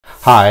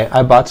Hi,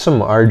 I bought some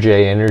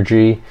RJ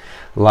Energy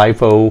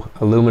LIFO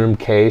aluminum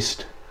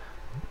cased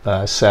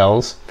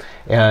cells,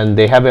 and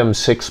they have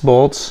M6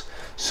 bolts.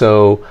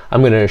 So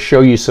I'm going to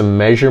show you some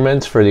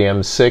measurements for the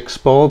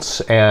M6 bolts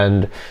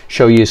and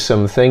show you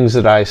some things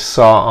that I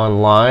saw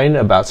online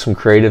about some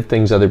creative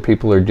things other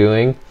people are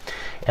doing,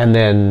 and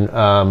then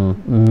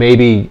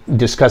maybe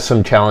discuss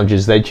some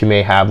challenges that you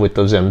may have with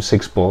those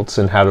M6 bolts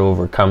and how to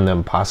overcome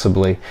them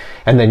possibly.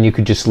 And then you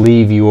could just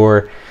leave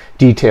your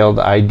detailed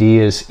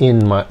ideas in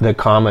the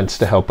comments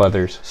to help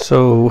others.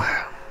 So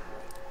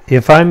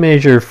if I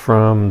measure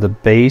from the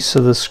base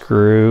of the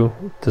screw,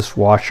 this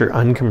washer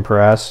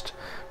uncompressed,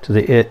 to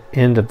the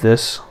end of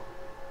this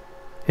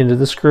into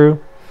the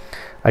screw,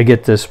 I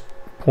get this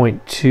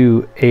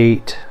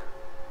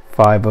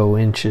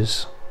 0.2850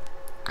 inches.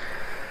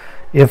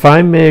 If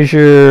I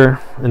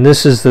measure, and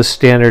this is the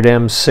standard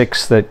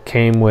M6 that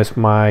came with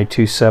my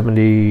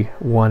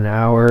 271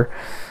 hour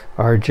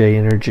RJ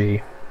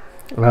Energy.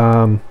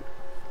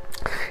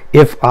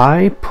 If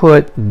I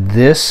put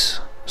this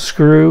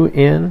screw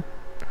in,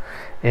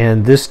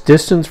 and this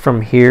distance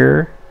from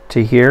here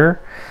to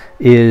here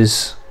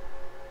is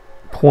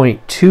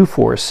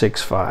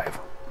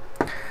 0.2465,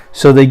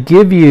 so they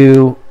give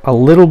you a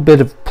little bit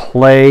of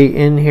play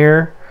in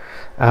here.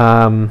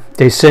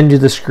 They send you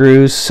the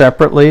screws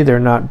separately;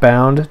 they're not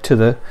bound to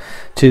the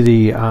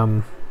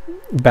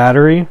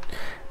battery,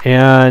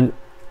 and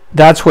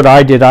that's what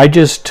I did. I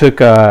just took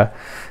an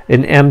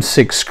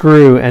M6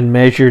 screw and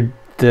measured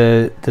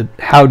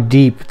how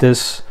deep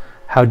this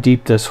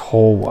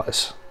hole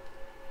was.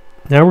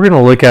 Now we're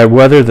going to look at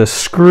whether the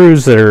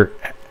screws that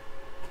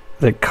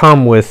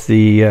come with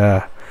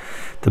the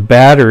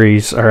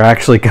batteries are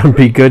actually going to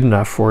be good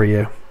enough for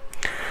you.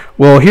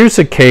 Well, here's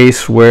a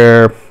case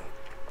where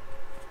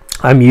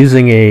I'm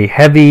using a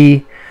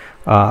heavy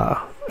lug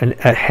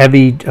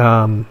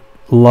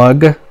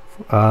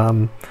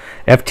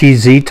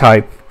FTZ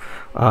type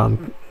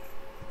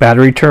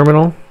battery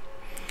terminal,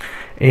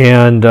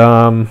 and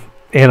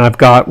I've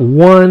got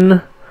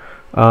one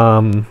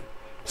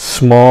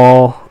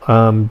small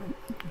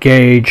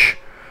gauge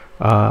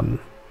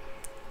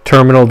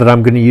terminal that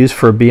I'm going to use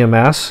for a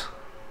BMS,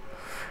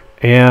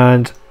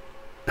 and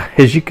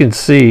as you can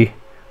see,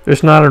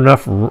 there's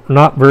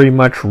not very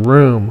much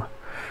room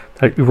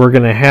that we're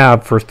going to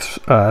have for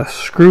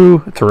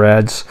screw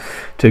threads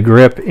to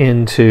grip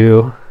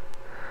into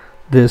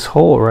this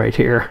hole right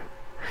here.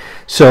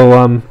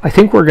 So I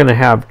think we're going to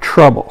have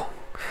trouble,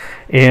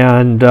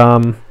 and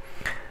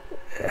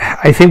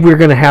I think we're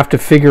going to have to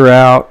figure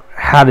out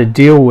how to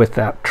deal with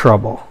that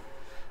trouble.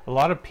 A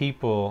lot of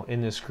people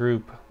in this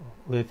group,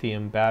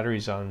 Lithium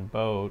Batteries on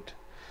Boat,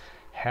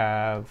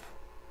 have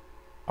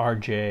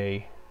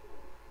RJ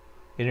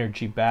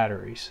Energy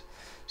batteries.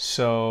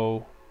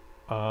 So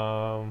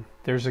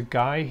there's a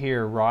guy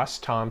here, Ross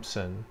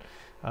Thompson.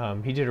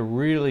 He did a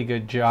really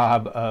good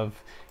job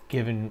of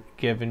giving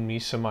me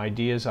some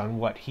ideas on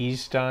what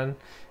he's done,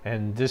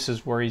 and this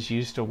is where he's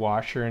used a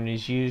washer, and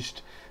he's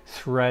used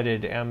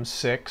threaded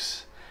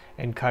M6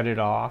 and cut it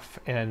off,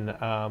 and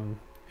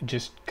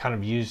just kind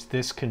of used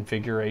this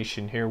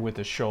configuration here with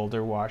a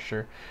shoulder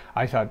washer.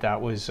 I thought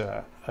that was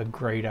a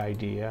great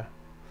idea.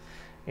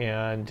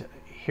 And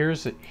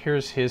here's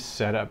his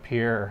setup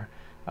here.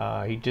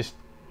 He just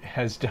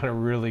has done a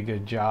really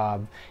good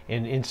job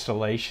in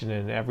installation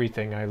and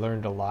everything. I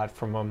learned a lot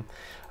from him.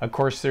 Of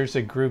course, there's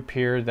a group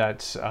here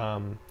that's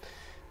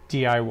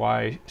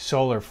DIY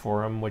Solar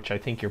Forum, which I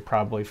think you're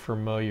probably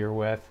familiar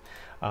with.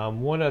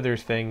 One other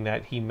thing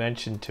that he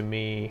mentioned to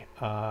me,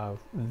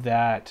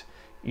 that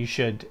you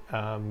should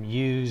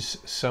use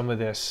some of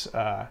this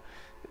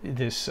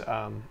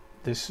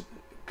this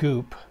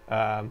goop.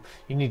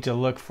 You need to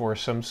look for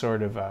some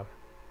sort of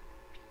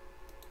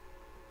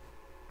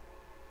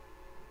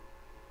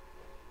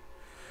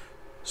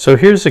So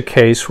here's a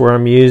case where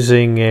I'm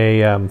using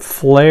a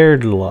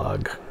flared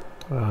lug,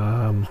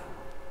 and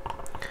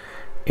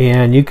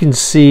you can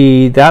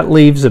see that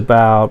leaves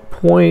about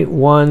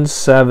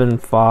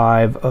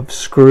 0.175 of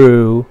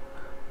screw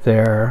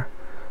there.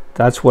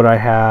 That's what I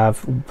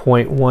have,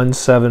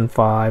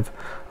 0.175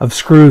 of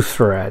screw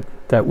thread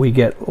that we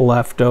get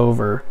left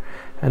over.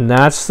 And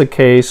that's the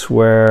case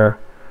where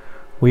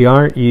we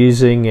aren't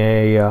using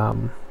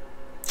a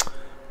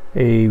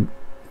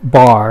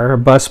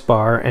bus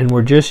bar, and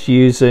we're just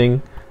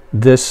using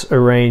this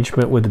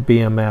arrangement with the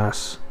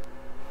BMS.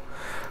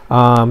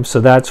 So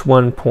that's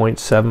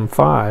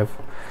 1.75.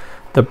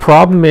 The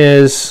problem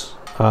is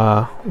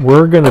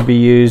we're going to be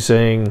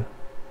using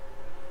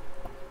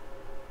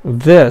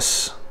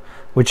this,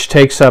 which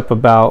takes up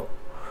about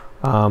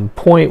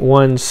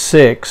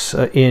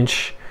 0.16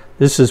 inch.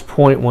 This is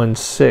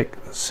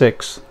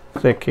 0.16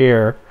 thick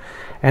here,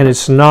 and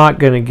it's not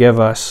going to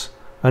give us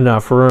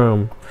enough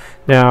room.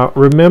 Now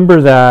remember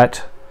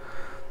that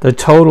the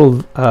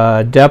total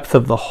depth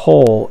of the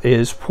hole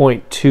is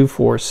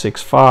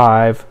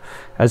 0.2465,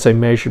 as I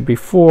measured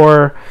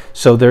before,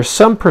 so there's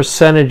some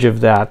percentage of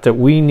that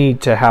we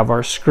need to have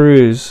our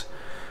screws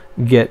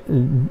get,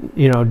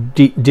 you know,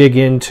 dig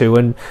into,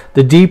 and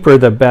the deeper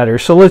the better.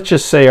 So let's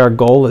just say our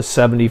goal is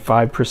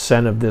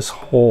 75% of this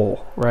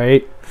hole,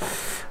 right?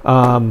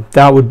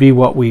 That would be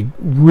what we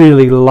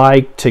really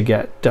like to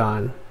get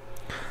done.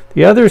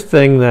 The other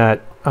thing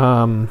that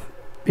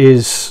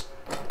is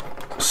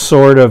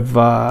sort of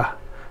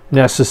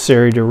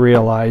necessary to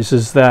realize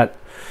is that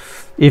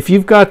if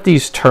you've got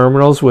these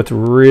terminals with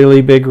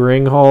really big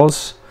ring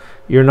holes,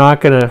 you're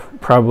not going to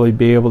probably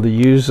be able to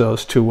use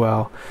those too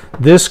well.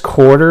 This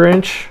 1/4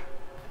 inch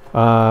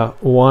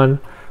one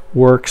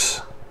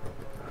works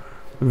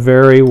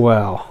very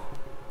well.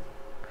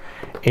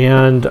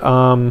 And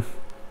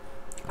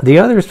the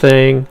other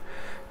thing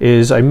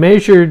is I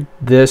measured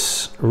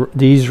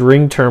these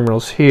ring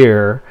terminals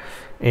here,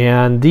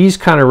 and these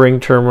kind of ring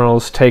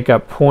terminals take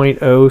up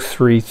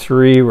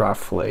 0.033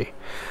 roughly.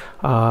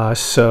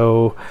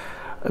 So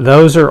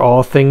those are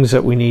all things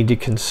that we need to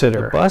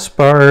consider. The bus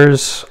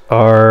bars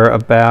are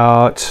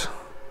about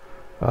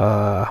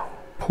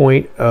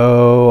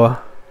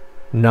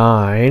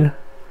 0.09,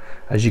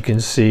 as you can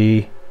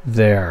see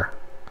there.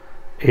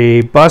 A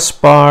bus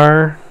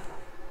bar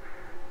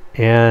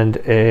and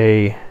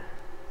a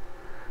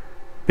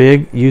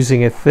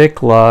using a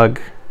thick lug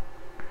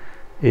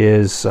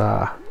is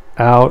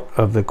out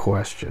of the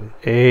question.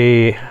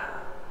 A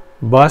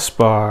bus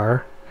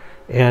bar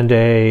and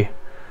a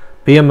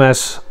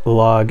BMS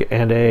lug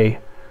and a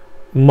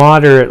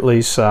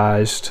moderately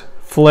sized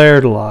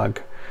flared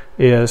lug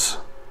is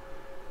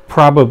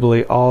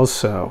probably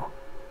also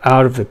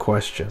out of the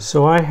question.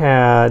 So I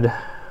had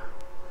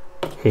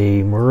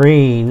a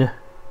marine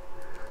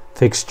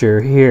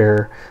fixture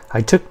here.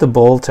 I took the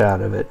bolt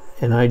out of it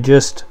and I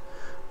just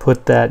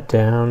put that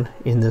down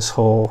in this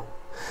hole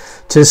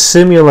to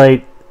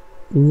simulate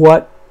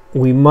what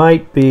we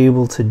might be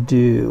able to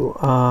do.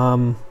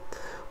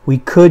 We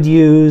could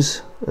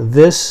use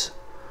this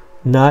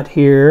nut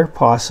here,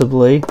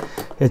 possibly.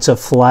 It's a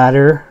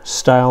flatter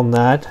style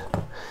nut,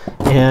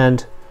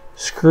 and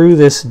screw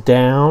this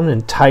down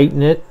and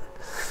tighten it,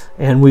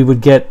 and we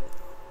would get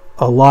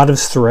a lot of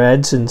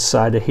threads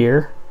inside of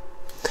here,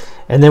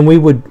 and then we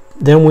would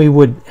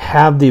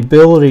have the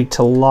ability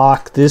to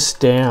lock this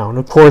down.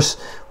 Of course,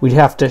 we'd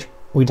have to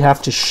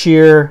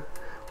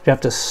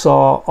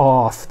saw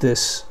off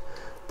this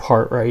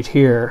part right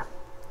here.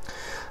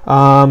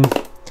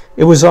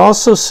 It was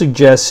also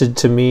suggested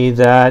to me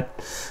that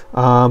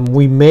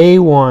we may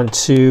want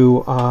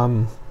to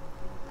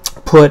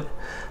put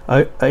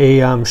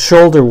a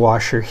shoulder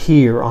washer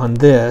here on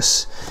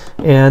this,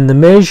 and the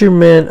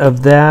measurement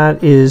of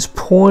that is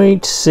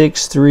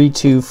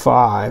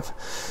 0.6325.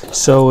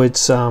 So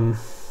it's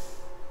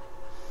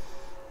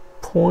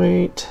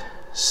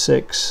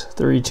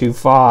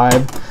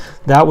 0.6325.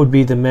 That would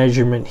be the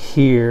measurement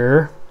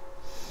here,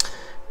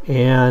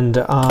 and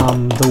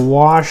the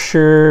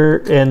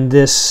washer and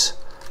this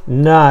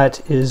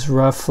nut is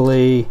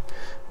roughly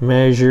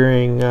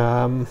measuring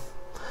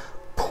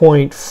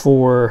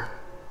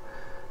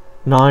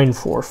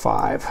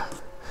 0.4945.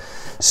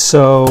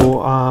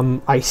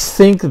 So I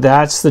think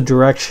that's the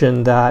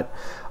direction that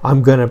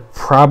I'm going to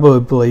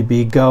probably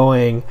be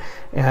going,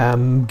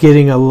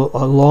 getting a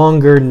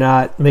longer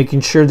nut, making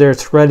sure they're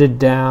threaded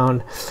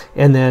down,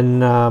 and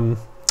then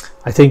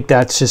I think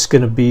that's just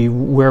going to be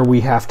where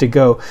we have to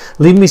go.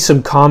 Leave me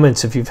some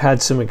comments if you've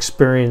had some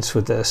experience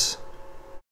with this.